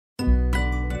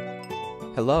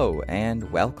Hello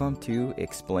and welcome to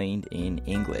Explained in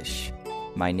English.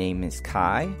 My name is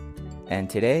Kai, and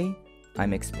today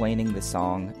I'm explaining the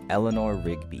song Eleanor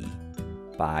Rigby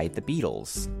by the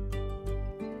Beatles.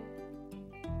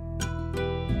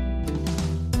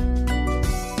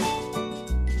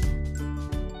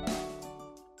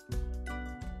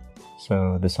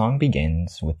 So the song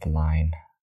begins with the line,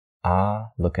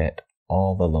 "Ah, look at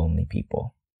all the lonely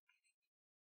people."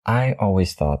 I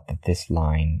always thought that this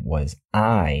line was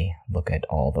 "I look at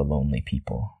all the lonely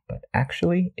people," but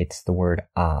actually it's the word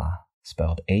 "ah,"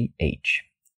 spelled A-H.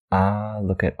 Ah,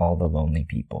 look at all the lonely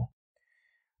people.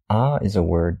 Ah is a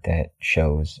word that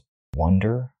shows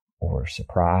wonder or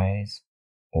surprise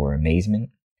or amazement.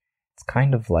 It's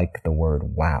kind of like the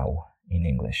word wow in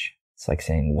English. It's like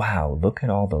saying, wow, look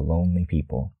at all the lonely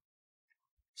people.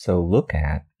 So look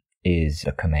at is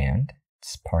a command.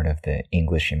 It's part of the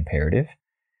English imperative.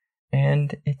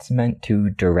 And it's meant to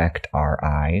direct our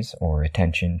eyes or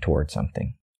attention towards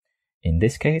something. In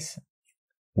this case,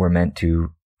 we're meant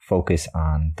to focus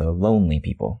on the lonely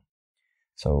people.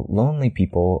 So lonely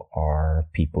people are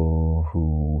people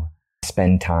who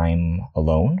spend time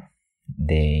alone.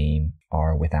 They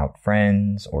are without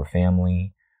friends or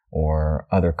family or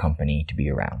other company to be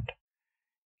around.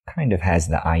 Kind of has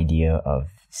the idea of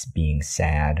being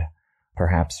sad,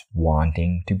 perhaps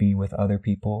wanting to be with other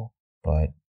people,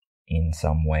 but in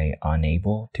some way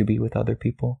unable to be with other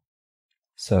people.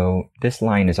 So this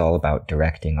line is all about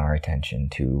directing our attention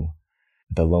to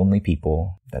the lonely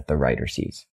people that the writer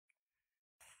sees.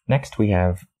 Next we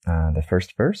have the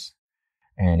first verse,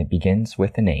 and it begins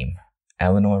with a name,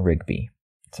 Eleanor Rigby.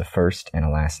 It's a first and a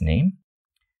last name,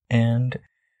 and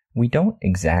we don't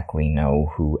exactly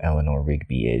know who Eleanor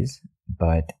Rigby is,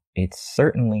 but it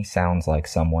certainly sounds like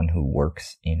someone who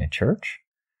works in a church.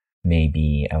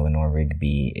 Maybe Eleanor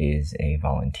Rigby is a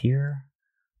volunteer,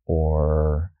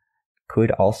 or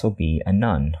could also be a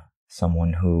nun,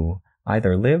 someone who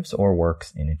either lives or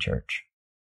works in a church.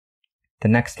 The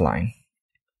next line,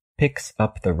 picks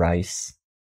up the rice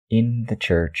in the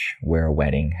church where a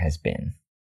wedding has been.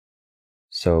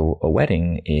 So a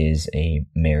wedding is a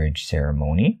marriage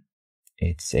ceremony.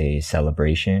 It's a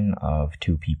celebration of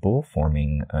two people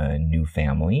forming a new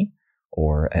family,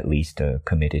 or at least a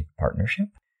committed partnership.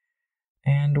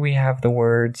 And we have the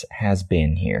words has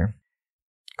been here.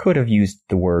 Could have used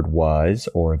the word was,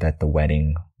 or that the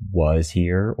wedding was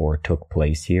here or took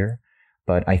place here.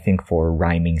 But I think for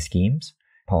rhyming schemes,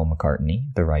 Paul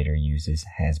McCartney, the writer, uses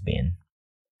has been.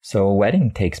 So a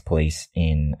wedding takes place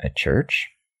in a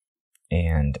church,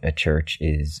 and a church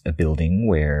is a building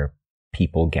where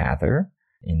people gather,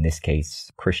 in this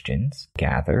case Christians,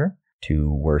 gather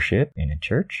to worship in a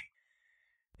church.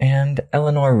 And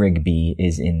Eleanor Rigby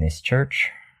is in this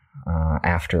church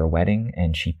after a wedding,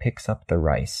 and she picks up the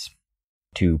rice.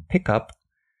 To pick up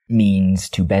means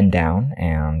to bend down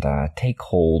and take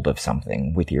hold of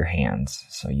something with your hands,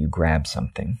 so you grab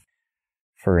something.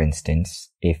 For instance,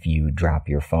 if you drop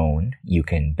your phone, you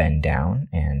can bend down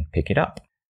and pick it up.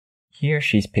 Here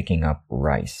she's picking up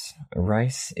rice.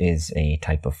 Rice is a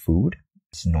type of food.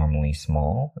 It's normally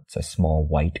small. It's a small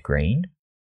white grain,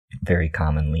 very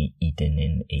commonly eaten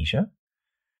in Asia.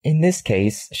 In this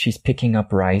case, she's picking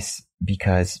up rice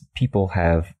because people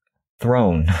have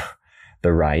thrown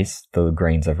the rice, the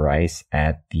grains of rice,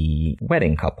 at the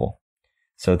wedding couple.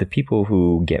 So the people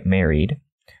who get married,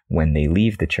 when they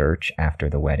leave the church after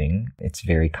the wedding, it's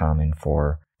very common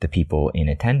for the people in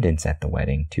attendance at the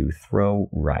wedding to throw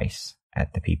rice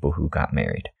at the people who got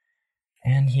married.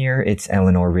 And here it's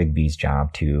Eleanor Rigby's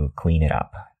job to clean it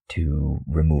up, to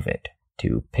remove it,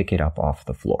 to pick it up off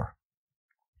the floor.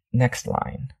 Next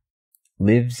line,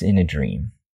 lives in a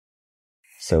dream.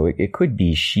 So it could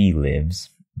be she lives,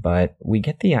 but we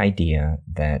get the idea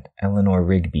that Eleanor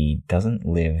Rigby doesn't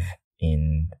live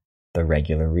in the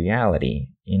regular reality.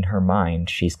 In her mind,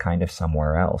 she's kind of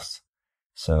somewhere else.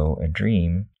 So a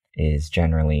dream is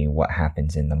generally what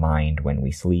happens in the mind when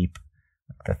we sleep,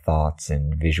 the thoughts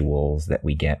and visuals that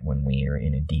we get when we are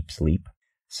in a deep sleep.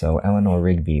 So Eleanor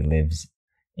Rigby lives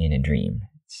in a dream,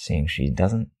 saying she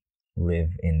doesn't live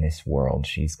in this world.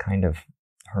 She's kind of,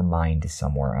 her mind is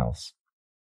somewhere else.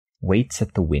 Waits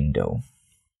at the window.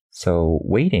 So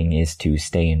waiting is to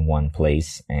stay in one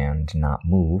place and not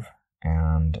move.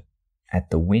 And at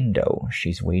the window,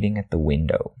 she's waiting at the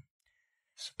window.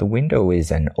 So the window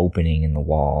is an opening in the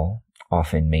wall,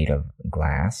 often made of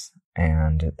glass,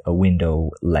 and a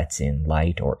window lets in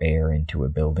light or air into a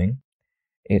building.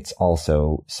 It's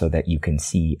also so that you can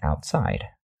see outside.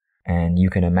 And you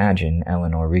can imagine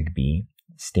Eleanor Rigby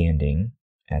standing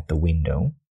at the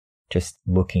window, just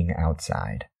looking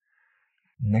outside.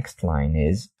 Next line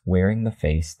is wearing the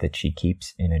face that she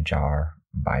keeps in a jar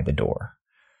by the door.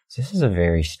 So this is a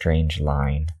very strange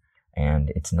line,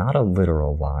 and it's not a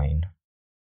literal line.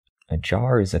 A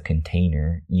jar is a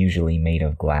container, usually made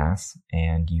of glass,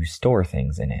 and you store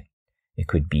things in it. It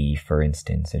could be, for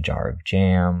instance, a jar of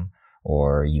jam,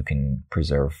 or you can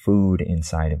preserve food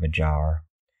inside of a jar.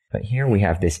 But here we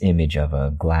have this image of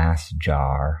a glass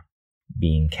jar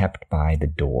being kept by the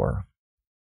door.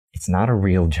 It's not a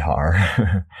real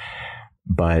jar,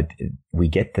 but we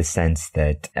get the sense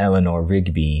that Eleanor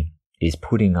Rigby is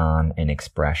putting on an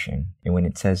expression. And when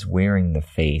it says wearing the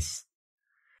face,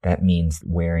 that means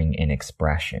wearing an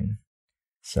expression.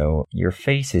 So your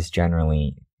face is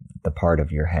generally the part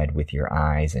of your head with your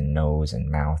eyes and nose and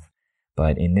mouth.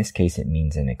 But in this case, it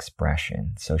means an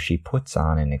expression. So she puts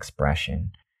on an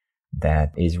expression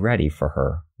that is ready for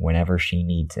her whenever she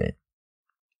needs it.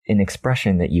 An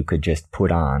expression that you could just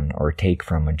put on or take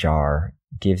from a jar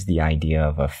gives the idea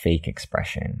of a fake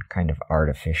expression, kind of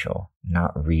artificial,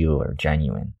 not real or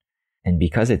genuine. And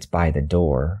because it's by the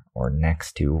door, or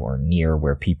next to, or near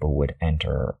where people would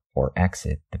enter or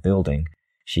exit the building,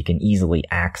 she can easily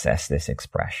access this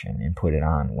expression and put it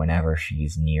on whenever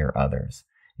she's near others.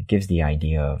 It gives the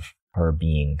idea of her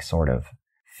being sort of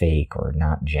fake or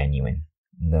not genuine.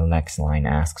 The next line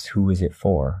asks, who is it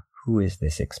for? Who is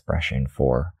this expression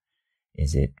for?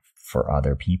 Is it for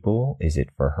other people? Is it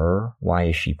for her? Why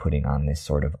is she putting on this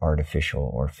sort of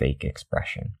artificial or fake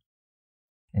expression?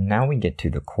 And now we get to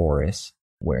the chorus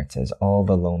where it says, all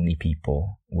the lonely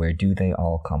people, where do they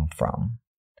all come from?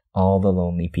 All the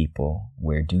lonely people,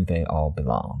 where do they all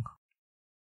belong?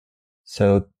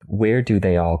 So where do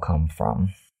they all come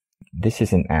from? This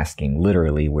isn't asking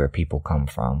literally where people come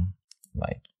from.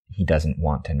 Like, he doesn't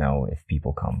want to know if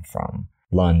people come from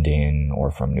London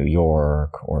or from New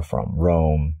York or from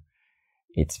Rome.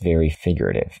 It's very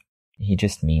figurative. He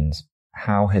just means,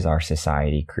 how has our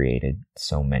society created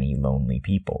so many lonely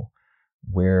people?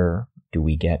 Where do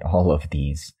we get all of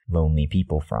these lonely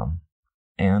people from?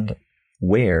 And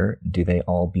where do they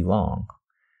all belong?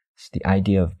 It's the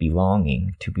idea of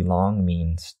belonging. To belong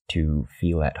means to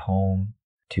feel at home,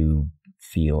 to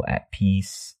feel at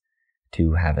peace,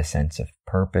 to have a sense of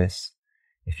purpose.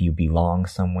 If you belong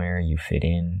somewhere, you fit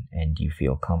in and you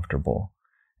feel comfortable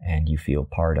and you feel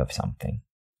part of something.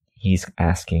 He's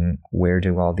asking, where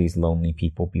do all these lonely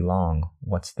people belong?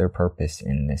 What's their purpose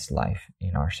in this life,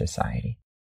 in our society?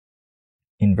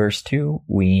 In verse 2,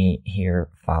 we hear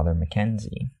Father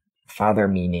Mackenzie. Father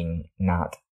meaning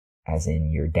not as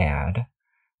in your dad,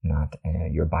 not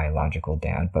your biological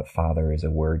dad, but father is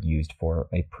a word used for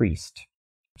a priest,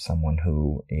 someone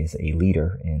who is a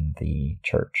leader in the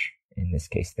church, in this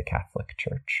case, the Catholic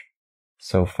Church.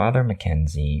 So Father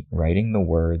Mackenzie, writing the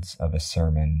words of a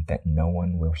sermon that no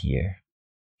one will hear.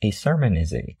 A sermon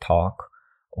is a talk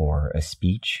or a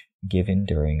speech given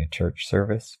during a church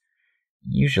service,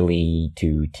 usually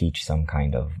to teach some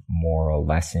kind of moral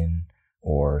lesson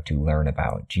or to learn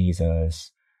about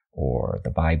Jesus or the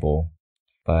Bible.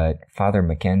 But Father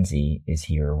Mackenzie is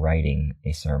here writing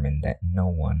a sermon that no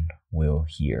one will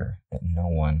hear, that no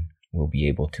one will be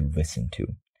able to listen to.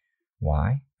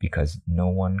 Why? Because no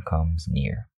one comes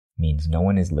near. Means no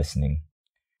one is listening.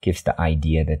 Gives the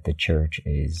idea that the church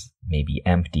is maybe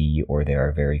empty or there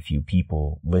are very few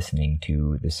people listening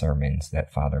to the sermons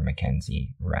that Father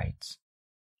Mackenzie writes.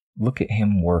 Look at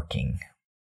him working.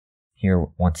 Here,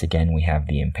 once again, we have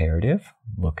the imperative,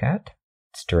 look at.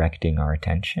 It's directing our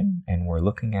attention, and we're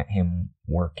looking at him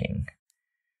working.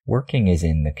 Working is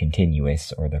in the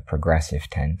continuous or the progressive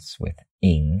tense with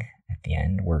ing at the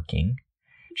end, working.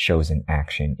 Shows an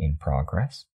action in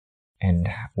progress. And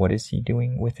what is he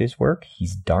doing with his work?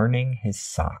 He's darning his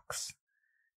socks.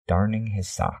 Darning his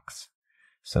socks.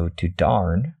 So to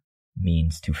darn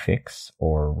means to fix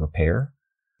or repair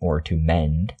or to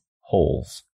mend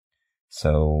holes.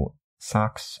 So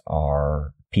socks are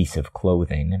a piece of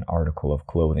clothing, an article of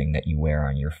clothing that you wear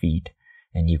on your feet.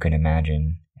 And you can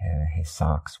imagine his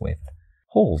socks with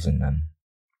holes in them.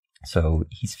 So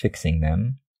he's fixing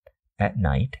them at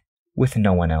night with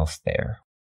no one else there.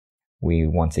 We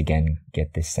once again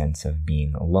get this sense of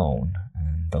being alone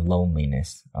and the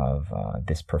loneliness of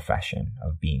this profession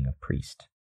of being a priest.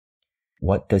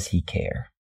 What does he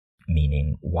care?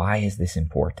 Meaning, why is this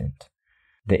important?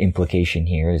 The implication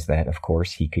here is that, of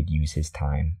course, he could use his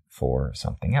time for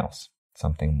something else,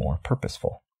 something more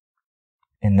purposeful.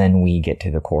 And then we get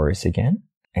to the chorus again,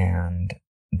 and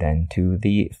then to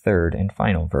the third and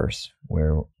final verse,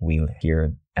 where we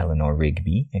hear Eleanor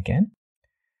Rigby again.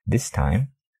 This time,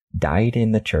 died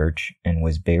in the church and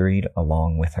was buried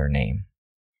along with her name.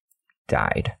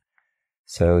 Died.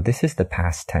 So this is the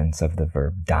past tense of the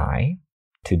verb die.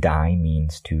 To die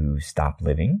means to stop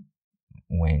living.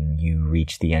 When you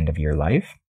reach the end of your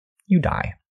life, you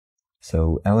die.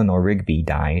 So Eleanor Rigby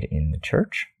died in the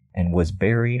church and was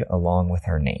buried along with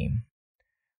her name.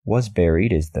 Was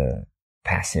buried is the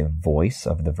passive voice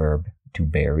of the verb to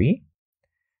bury,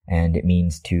 and it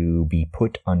means to be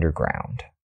put underground.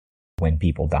 When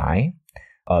people die,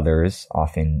 others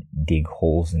often dig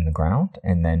holes in the ground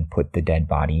and then put the dead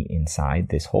body inside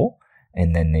this hole,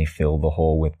 and then they fill the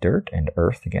hole with dirt and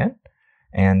earth again.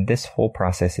 And this whole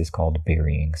process is called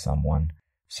burying someone.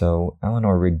 So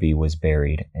Eleanor Rigby was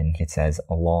buried, and it says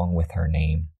along with her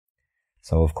name.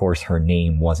 So of course her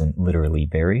name wasn't literally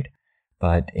buried,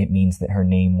 but it means that her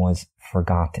name was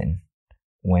forgotten.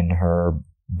 When her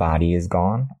body is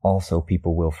gone, also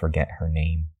people will forget her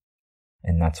name.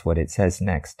 And that's what it says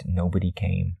next. Nobody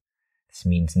came. This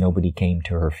means nobody came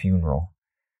to her funeral.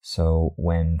 So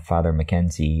when Father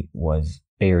Mackenzie was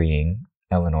burying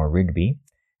Eleanor Rigby,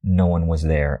 no one was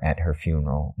there at her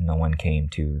funeral. No one came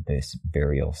to this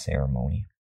burial ceremony,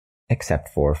 except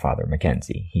for Father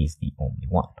Mackenzie. He's the only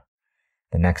one.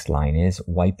 The next line is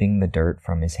wiping the dirt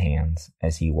from his hands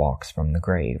as he walks from the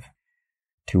grave.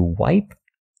 To wipe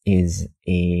is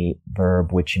a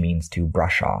verb which means to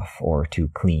brush off or to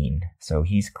clean. So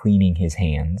he's cleaning his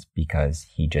hands because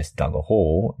he just dug a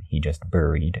hole. He just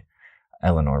buried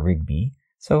Eleanor Rigby.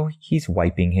 So he's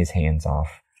wiping his hands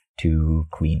off to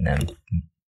clean them,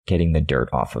 getting the dirt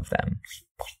off of them,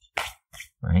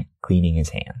 right? Cleaning his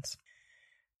hands.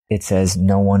 It says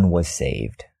no one was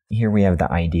saved. Here we have the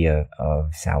idea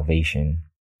of salvation,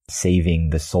 saving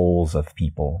the souls of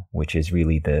people, which is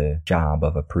really the job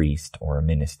of a priest or a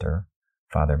minister,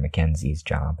 Father Mackenzie's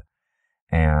job.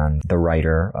 And the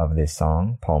writer of this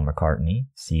song, Paul McCartney,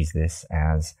 sees this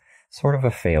as sort of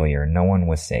a failure. No one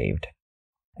was saved.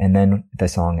 And then the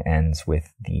song ends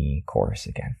with the chorus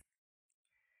again.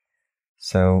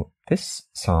 So this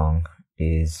song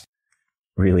is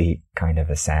really kind of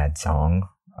a sad song.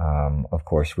 Of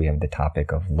course, we have the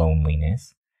topic of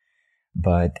loneliness,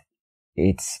 but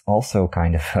it's also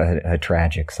kind of a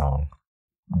tragic song.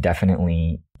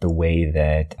 Definitely the way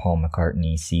that Paul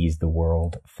McCartney sees the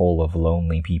world full of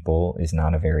lonely people is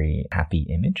not a very happy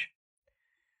image.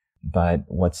 But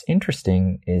what's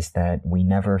interesting is that we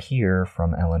never hear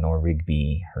from Eleanor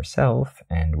Rigby herself,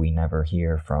 and we never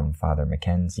hear from Father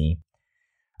Mackenzie.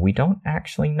 We don't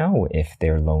actually know if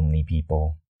they're lonely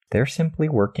people. They're simply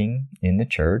working in the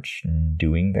church,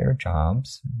 doing their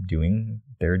jobs, doing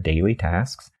their daily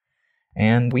tasks,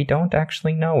 and we don't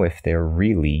actually know if they're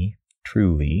really,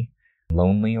 truly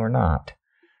lonely or not.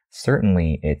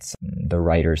 Certainly, it's the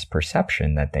writer's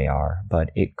perception that they are,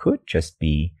 but it could just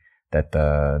be that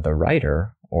the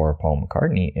writer, or Paul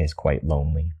McCartney, is quite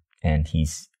lonely, and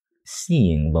he's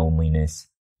seeing loneliness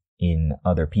in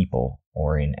other people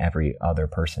or in every other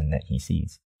person that he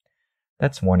sees.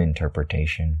 That's one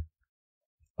interpretation.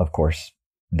 Of course,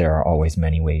 there are always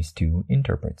many ways to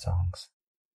interpret songs.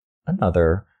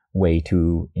 Another way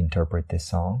to interpret this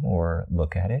song or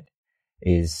look at it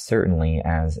is certainly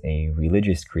as a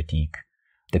religious critique.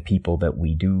 The people that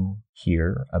we do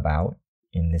hear about,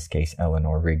 in this case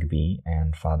Eleanor Rigby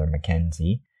and Father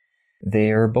Mackenzie,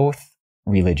 they are both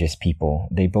religious people.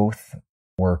 They both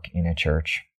work in a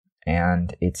church,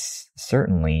 and it's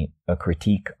certainly a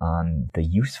critique on the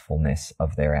usefulness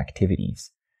of their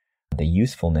activities, the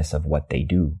usefulness of what they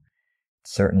do. It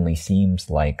certainly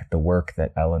seems like the work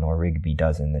that Eleanor Rigby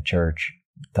does in the church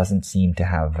doesn't seem to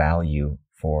have value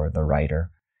for the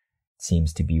writer. It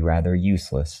seems to be rather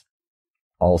useless.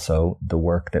 Also, the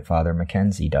work that Father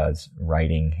Mackenzie does,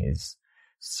 writing his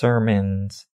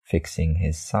sermons, fixing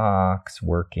his socks,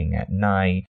 working at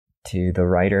night, to the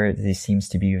writer, this seems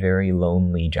to be a very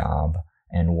lonely job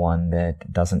and one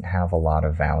that doesn't have a lot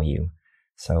of value.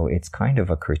 So it's kind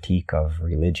of a critique of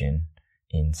religion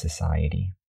in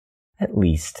society. At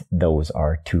least those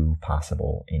are two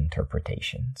possible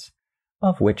interpretations,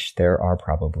 of which there are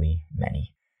probably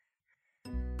many.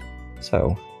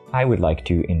 So I would like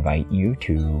to invite you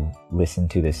to listen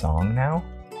to the song now,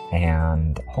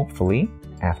 and hopefully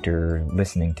after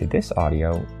listening to this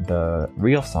audio, the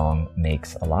real song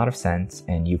makes a lot of sense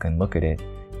and you can look at it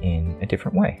in a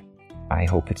different way. I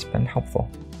hope it's been helpful.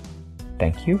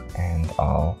 Thank you, and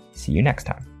I'll see you next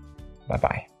time.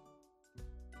 Bye-bye.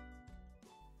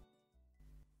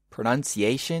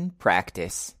 Pronunciation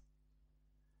practice.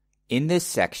 In this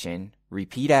section,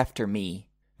 repeat after me,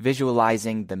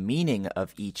 visualizing the meaning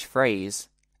of each phrase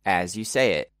as you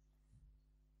say it.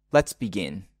 Let's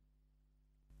begin.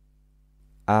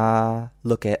 Ah,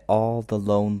 look at all the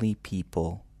lonely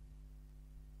people.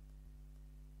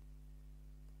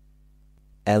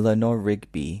 Eleanor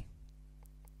Rigby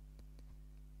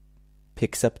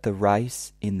picks up the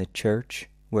rice in the church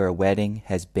where a wedding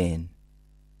has been.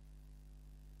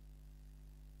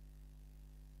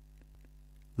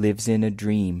 Lives in a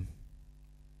dream.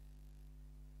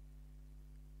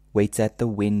 Waits at the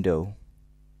window,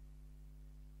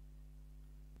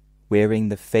 wearing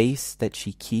the face that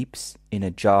she keeps in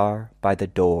a jar by the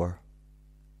door.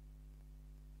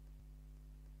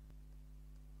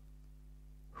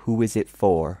 Who is it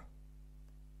for?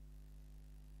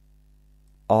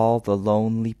 All the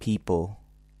lonely people.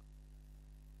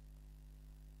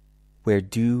 Where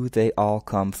do they all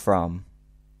come from?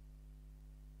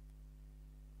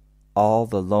 All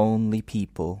the lonely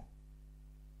people.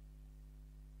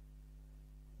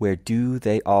 Where do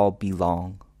they all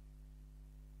belong?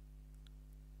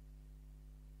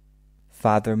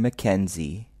 Father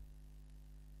Mackenzie,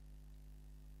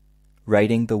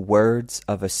 writing the words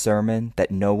of a sermon that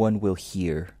no one will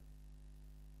hear.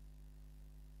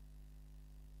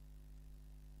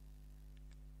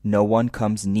 No one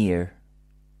comes near.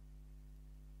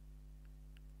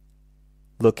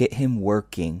 Look at him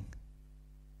working,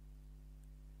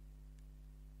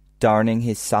 darning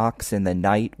his socks in the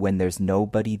night when there's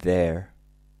nobody there.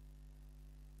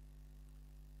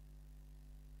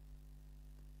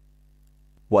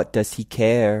 What does he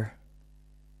care?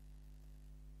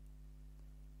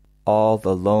 All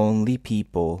the lonely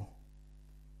people.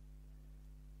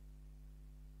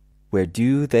 Where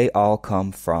do they all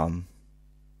come from?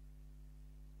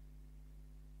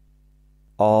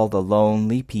 All the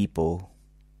lonely people.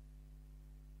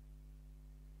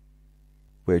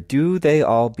 Where do they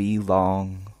all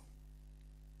belong?